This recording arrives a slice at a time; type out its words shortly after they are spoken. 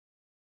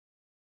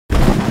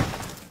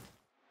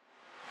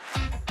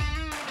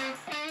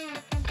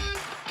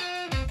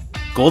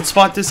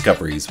GoldSpot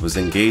Discoveries was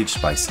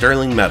engaged by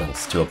Sterling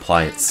Metals to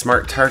apply its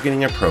smart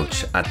targeting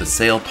approach at the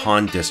Sail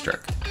Pond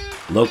District,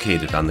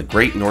 located on the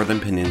Great Northern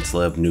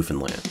Peninsula of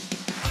Newfoundland.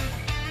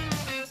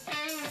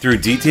 Through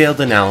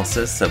detailed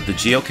analysis of the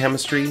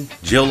geochemistry,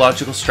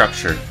 geological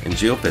structure, and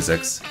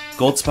geophysics,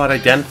 GoldSpot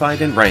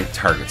identified and ranked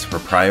targets for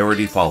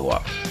priority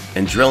follow-up,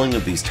 and drilling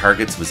of these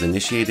targets was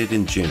initiated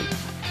in June.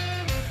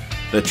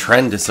 The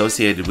trend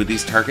associated with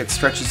these targets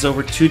stretches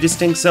over two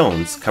distinct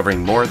zones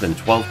covering more than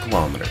 12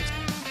 kilometers.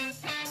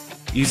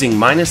 Using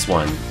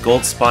 -1,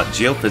 GoldSpot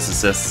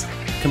geophysicists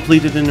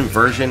completed an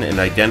inversion and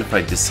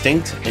identified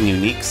distinct and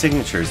unique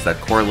signatures that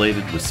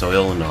correlated with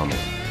soil anomaly.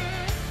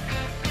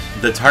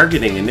 The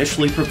targeting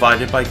initially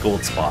provided by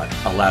GoldSpot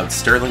allowed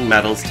Sterling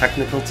Metals'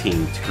 technical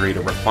team to create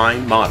a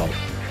refined model,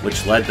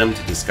 which led them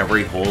to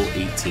Discovery Hole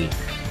 18.